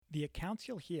The accounts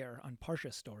you'll hear on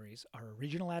Parsha stories are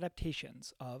original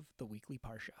adaptations of the weekly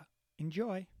Parsha.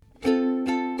 Enjoy!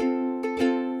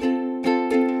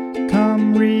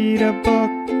 Come read a book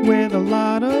with a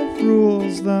lot of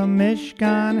rules. The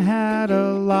Mishkan had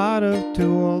a lot of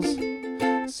tools.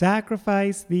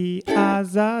 Sacrifice the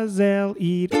Azazel,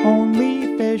 eat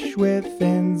only fish with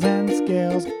fins and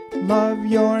scales. Love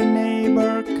your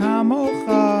neighbor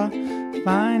kamocha,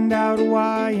 find out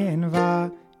why in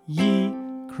Vayikra.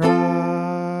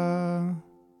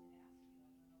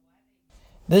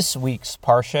 This week's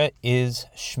Parsha is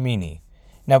Shmeni.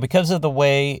 Now, because of the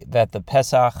way that the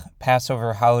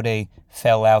Passover holiday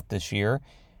fell out this year,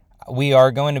 we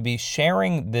are going to be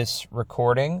sharing this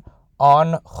recording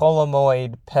on Chol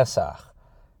HaMoed Pesach.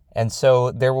 And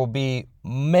so there will be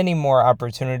many more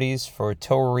opportunities for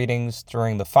Torah readings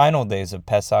during the final days of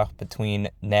Pesach between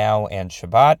now and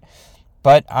Shabbat.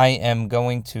 But I am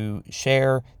going to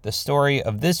share the story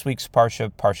of this week's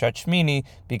Parsha, Parshat Shmeni,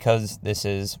 because this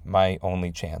is my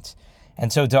only chance.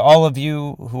 And so to all of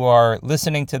you who are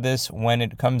listening to this when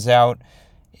it comes out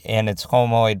and it's Chol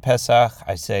Moed Pesach,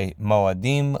 I say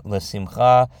Moadim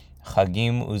L'Simcha,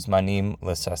 Chagim Uzmanim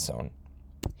L'Sason.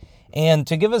 And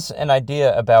to give us an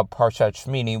idea about Parshat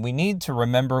Shmeni, we need to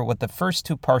remember what the first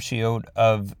two Parshiot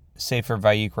of Sefer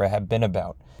Vayikra have been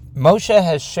about. Moshe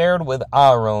has shared with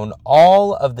Aaron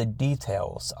all of the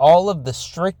details, all of the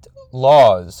strict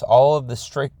laws, all of the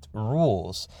strict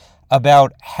rules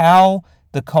about how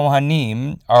the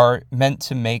Kohanim are meant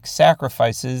to make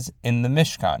sacrifices in the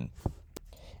Mishkan.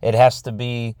 It has to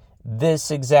be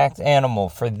this exact animal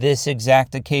for this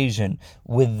exact occasion,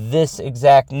 with this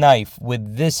exact knife,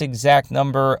 with this exact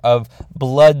number of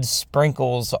blood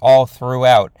sprinkles all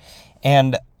throughout.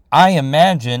 And I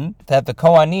imagine that the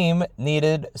Kohanim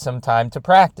needed some time to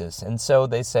practice. And so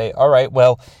they say, all right,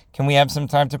 well, can we have some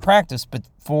time to practice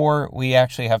before we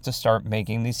actually have to start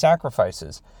making these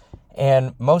sacrifices?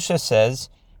 And Moshe says,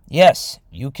 yes,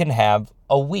 you can have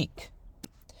a week.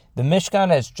 The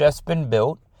Mishkan has just been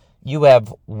built. You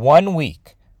have 1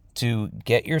 week to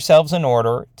get yourselves in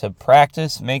order, to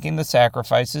practice making the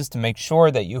sacrifices, to make sure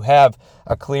that you have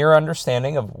a clear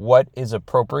understanding of what is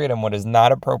appropriate and what is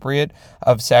not appropriate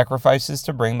of sacrifices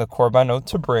to bring, the Korbanot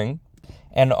to bring.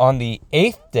 And on the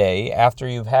 8th day, after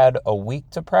you've had a week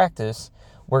to practice,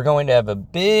 we're going to have a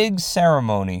big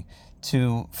ceremony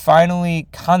to finally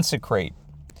consecrate,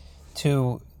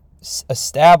 to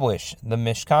establish the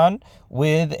Mishkan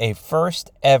with a first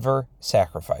ever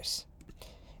sacrifice.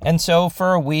 And so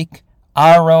for a week,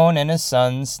 Aaron and his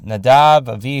sons, Nadav,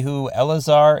 Avihu,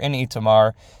 Elazar, and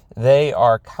Itamar, they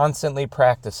are constantly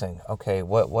practicing. Okay,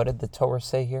 what did the Torah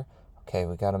say here? Okay,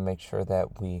 we got to make sure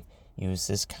that we use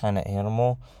this kind of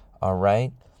animal. All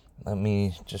right, let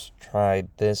me just try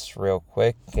this real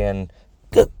quick and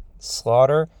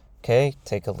slaughter. Okay,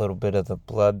 take a little bit of the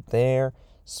blood there,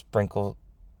 sprinkle.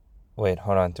 Wait,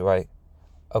 hold on,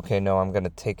 Okay, no, I'm going to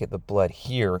take the blood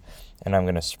here, and I'm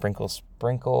going to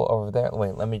sprinkle over there.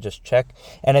 Wait, let me just check.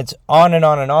 And it's on and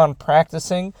on and on,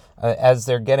 practicing as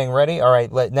they're getting ready. All right,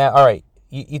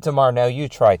 Itamar, now you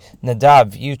try.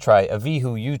 Nadav, you try.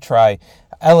 Avihu, you try.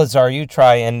 Elazar, you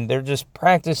try. And they're just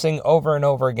practicing over and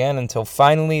over again until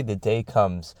finally the day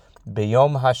comes.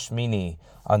 B'yom HaShmini,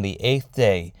 on the 8th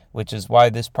day, which is why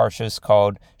this Parsha is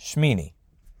called Shmeni.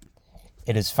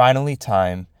 It is finally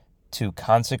time to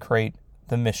consecrate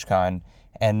the Mishkan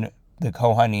and the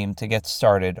Kohanim to get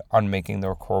started on making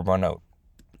their Korbanot.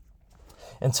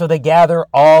 And so they gather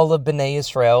all of Bnei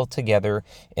Israel together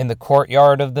in the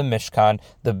courtyard of the Mishkan,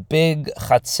 the big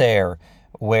Chatzer,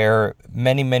 where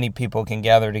many, many people can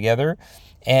gather together.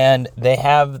 And they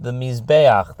have the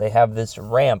Mizbeach, they have this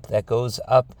ramp that goes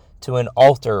up to an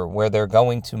altar where they're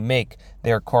going to make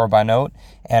their Korbanot.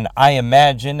 And I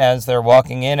imagine as they're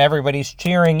walking in, everybody's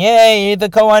cheering, yay, the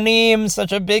Kohanim,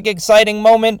 such a big, exciting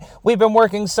moment. We've been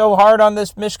working so hard on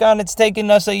this Mishkan. It's taken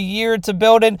us a year to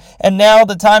build it. And now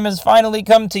the time has finally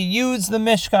come to use the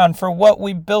Mishkan for what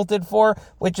we built it for,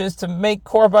 which is to make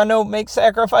Korbanot, make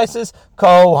sacrifices.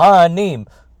 Kohanim,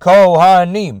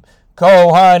 Kohanim,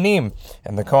 Kohanim.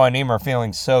 And the Kohanim are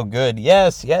feeling so good.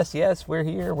 Yes, we're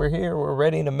here. We're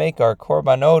ready to make our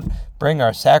Korbanot, bring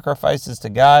our sacrifices to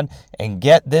God, and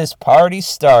get this party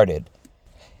started.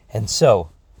 And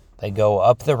so they go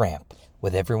up the ramp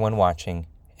with everyone watching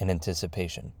in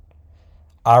anticipation.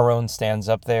 Aaron stands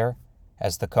up there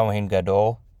as the Kohen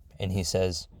Gadol, and he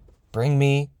says, bring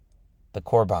me the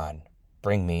Korban,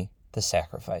 bring me the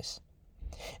sacrifice.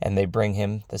 And they bring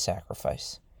him the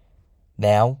sacrifice.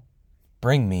 Now,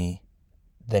 bring me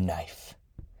the knife.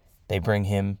 They bring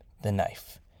him the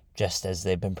knife, just as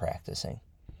they've been practicing.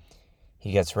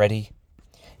 He gets ready.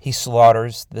 he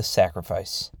slaughters the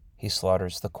sacrifice. He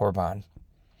slaughters the korban.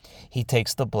 He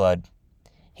takes the blood.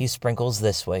 He sprinkles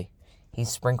this way. He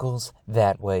sprinkles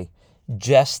that way,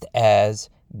 just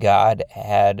as God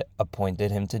had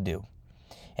appointed him to do.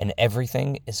 And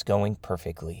everything is going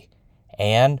perfectly.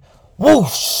 And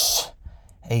whoosh!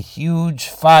 A huge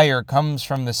fire comes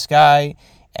from the sky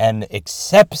and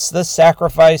accepts the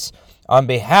sacrifice on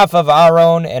behalf of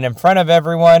Aaron and in front of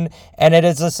everyone, and it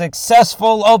is a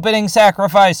successful opening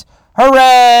sacrifice.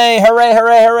 Hooray! Hooray!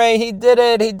 Hooray! Hooray! He did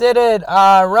it! He did it!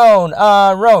 Aaron!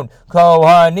 Aaron!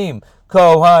 Kohanim!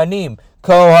 Kohanim!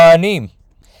 Kohanim!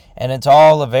 And it's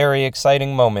all a very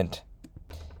exciting moment.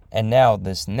 And now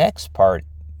this next part,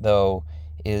 though,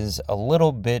 is a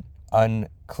little bit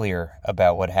unclear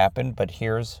about what happened, but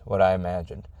here's what I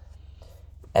imagined.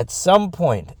 At some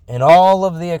point in all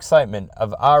of the excitement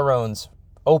of Aaron's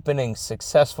opening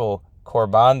successful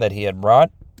korban that he had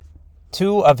brought,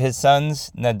 two of his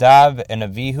sons, Nadav and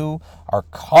Avihu, are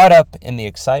caught up in the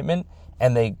excitement,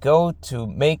 and they go to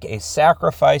make a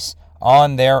sacrifice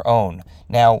on their own.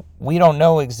 Now, we don't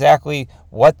know exactly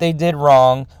what they did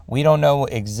wrong. We don't know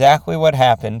exactly what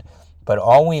happened, but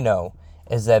all we know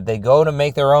is that they go to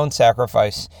make their own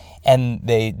sacrifice, and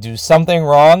they do something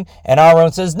wrong, and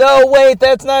Aaron says, "No, wait,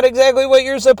 that's not exactly what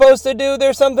you're supposed to do.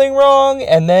 There's something wrong."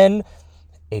 And then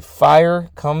a fire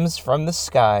comes from the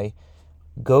sky,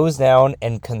 goes down,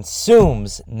 and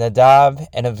consumes Nadav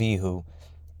and Avihu,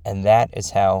 and that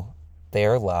is how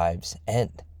their lives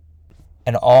end.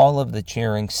 And all of the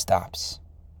cheering stops,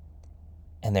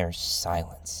 and there's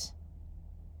silence.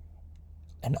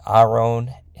 And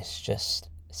Aaron is just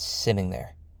sitting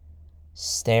there,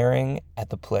 staring at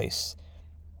the place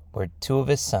where two of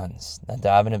his sons,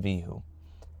 Nadav and Avihu,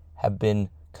 have been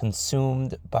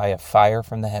consumed by a fire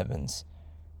from the heavens,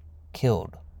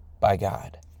 killed by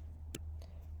God.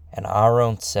 And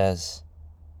Aaron says,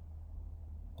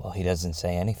 well, he doesn't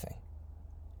say anything.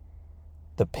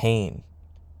 The pain,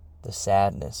 the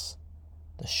sadness,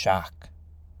 the shock,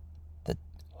 the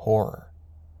horror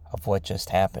of what just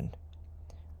happened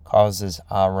causes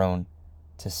Aaron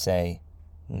to say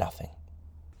nothing.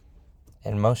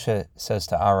 And Moshe says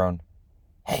to Aaron,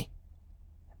 "Hey,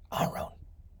 Aaron,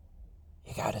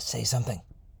 you got to say something.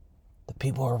 The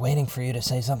people are waiting for you to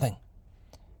say something."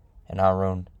 And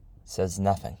Aaron says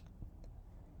nothing.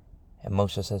 And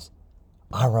Moshe says,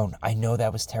 "Aaron, I know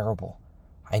that was terrible.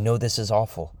 I know this is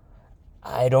awful.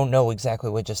 I don't know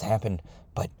exactly what just happened,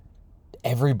 but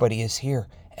everybody is here.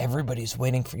 Everybody's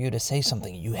waiting for you to say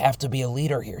something. You have to be a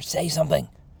leader here. Say something."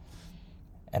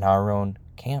 And Aaron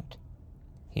can't.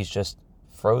 He's just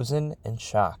frozen in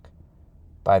shock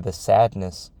by the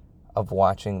sadness of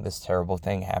watching this terrible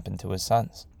thing happen to his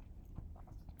sons.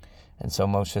 And so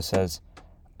Moshe says,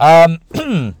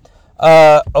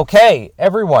 okay,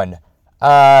 everyone,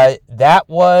 that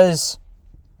was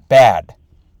bad.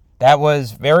 That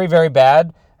was very, very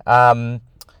bad.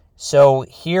 So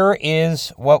here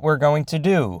is what we're going to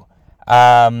do.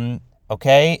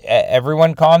 Okay,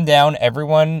 everyone calm down.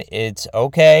 Everyone, it's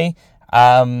okay.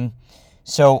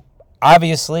 So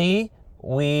obviously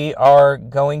we are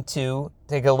going to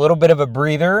take a little bit of a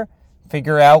breather,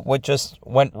 figure out what just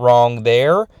went wrong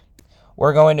there.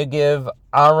 We're going to give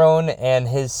Aaron and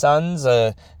his sons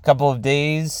a couple of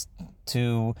days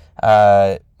to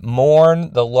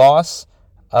mourn the loss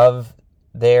of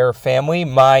their family,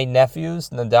 my nephews,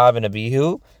 Nadav and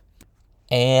Abihu.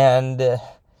 And,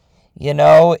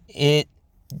 it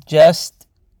just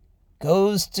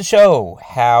goes to show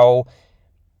how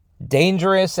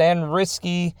dangerous and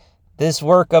risky this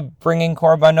work of bringing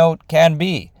Korbanot can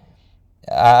be.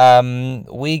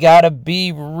 We got to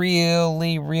be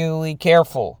really, really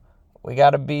careful. We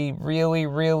got to be really,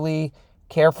 really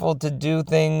careful to do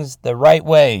things the right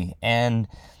way. And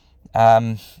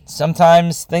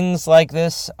sometimes things like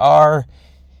this are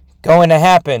going to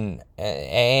happen.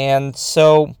 And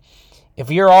so if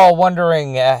you're all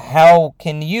wondering how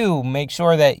can you make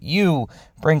sure that you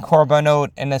bring Korbanot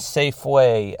in a safe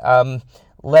way,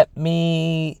 let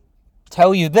me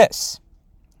tell you this,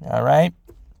 all right?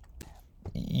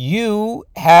 You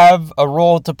have a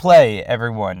role to play,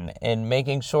 everyone, in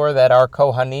making sure that our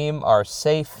Kohanim are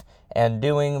safe and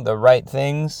doing the right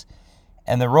things.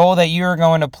 And the role that you are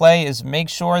going to play is make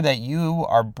sure that you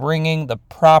are bringing the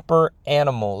proper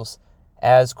animals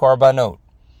as Korbanot.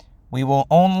 We will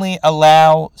only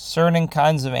allow certain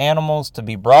kinds of animals to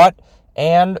be brought,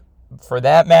 and for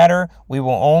that matter, we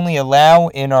will only allow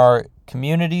in our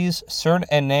communities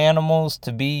certain animals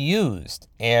to be used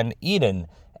and eaten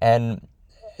and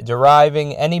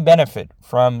deriving any benefit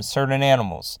from certain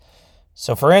animals.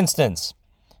 So for instance,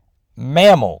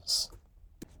 mammals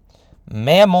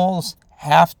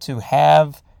have to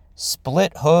have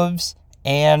split hooves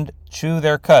and chew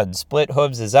their cud. Split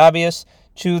hooves is obvious.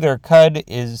 Chew their cud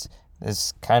is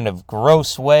this kind of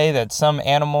gross way that some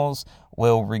animals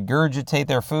will regurgitate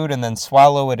their food and then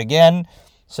swallow it again.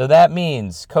 So that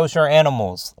means kosher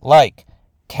animals like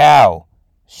cow,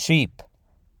 sheep,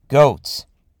 goats,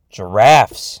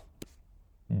 giraffes,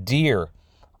 deer,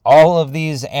 all of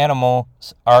these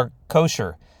animals are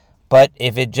kosher. But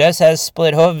if it just has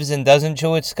split hooves and doesn't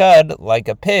chew its cud like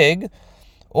a pig,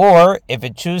 or if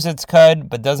it chews its cud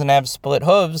but doesn't have split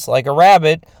hooves like a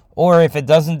rabbit, or if it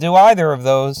doesn't do either of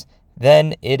those,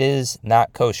 then it is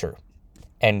not kosher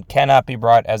and cannot be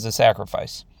brought as a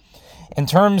sacrifice. In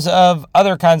terms of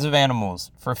other kinds of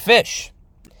animals, for fish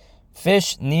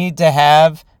need to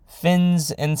have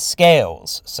fins and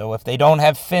scales. So if they don't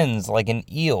have fins like an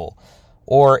eel,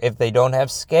 or if they don't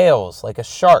have scales like a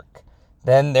shark,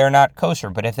 then they're not kosher.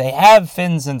 But if they have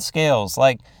fins and scales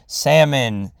like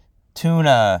salmon,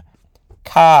 tuna,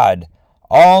 cod,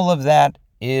 all of that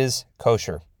is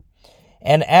kosher.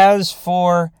 And as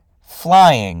for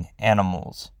flying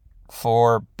animals,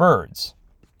 for birds,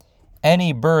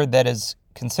 any bird that is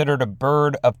considered a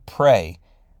bird of prey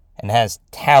and has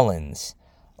talons,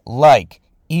 like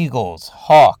eagles,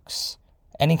 hawks,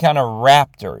 any kind of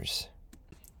raptors,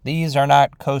 these are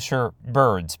not kosher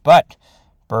birds. But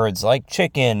birds like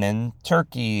chicken and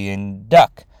turkey and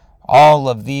duck, all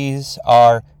of these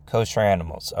are kosher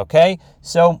animals, okay?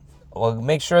 So we'll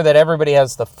make sure that everybody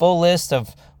has the full list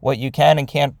of what you can and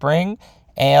can't bring.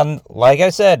 And like I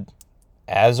said,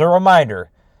 as a reminder,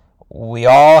 we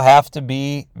all have to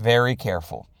be very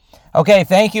careful. Okay,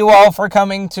 thank you all for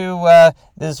coming to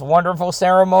this wonderful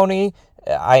ceremony.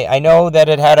 I know that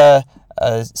it had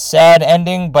a sad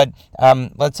ending, but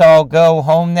let's all go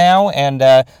home now,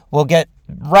 and we'll get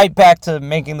right back to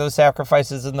making those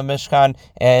sacrifices in the Mishkan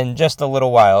in just a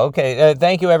little while. Okay,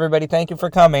 thank you, everybody. Thank you for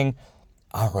coming.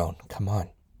 Aaron, come on.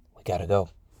 We got to go.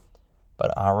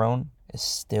 But Aaron is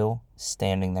still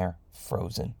standing there,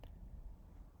 frozen,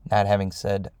 not having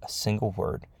said a single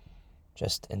word,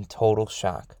 just in total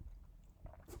shock.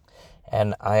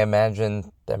 And I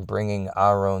imagine them bringing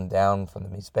Aaron down from the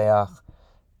Mizbeach,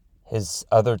 his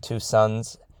other two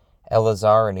sons,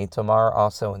 Elazar and Itamar,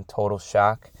 also in total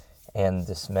shock and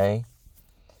dismay.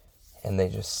 And they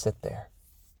just sit there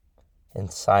in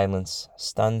silence,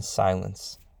 stunned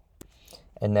silence.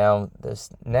 And now this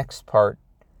next part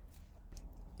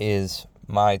is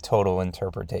my total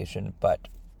interpretation, but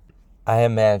I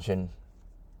imagine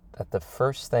that the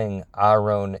first thing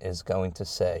Aaron is going to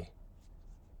say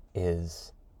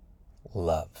is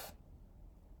love.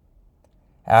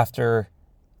 After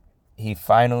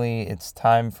it's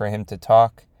time for him to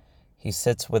talk, he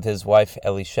sits with his wife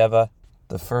Elisheva.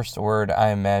 The first word I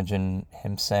imagine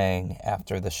him saying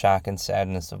after the shock and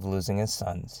sadness of losing his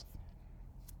sons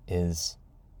is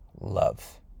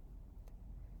love.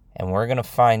 And we're going to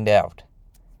find out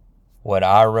what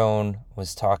Aaron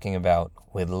was talking about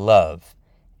with love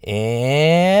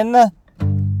in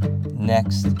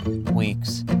next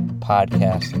week's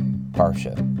podcast,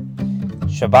 Parsha.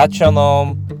 Shabbat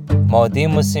Shalom,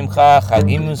 Mo'adim U'Simcha,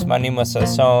 Chagim Uzmanim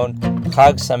U'Sason,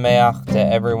 Chag Sameach to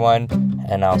everyone,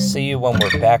 and I'll see you when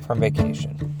we're back from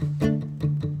vacation.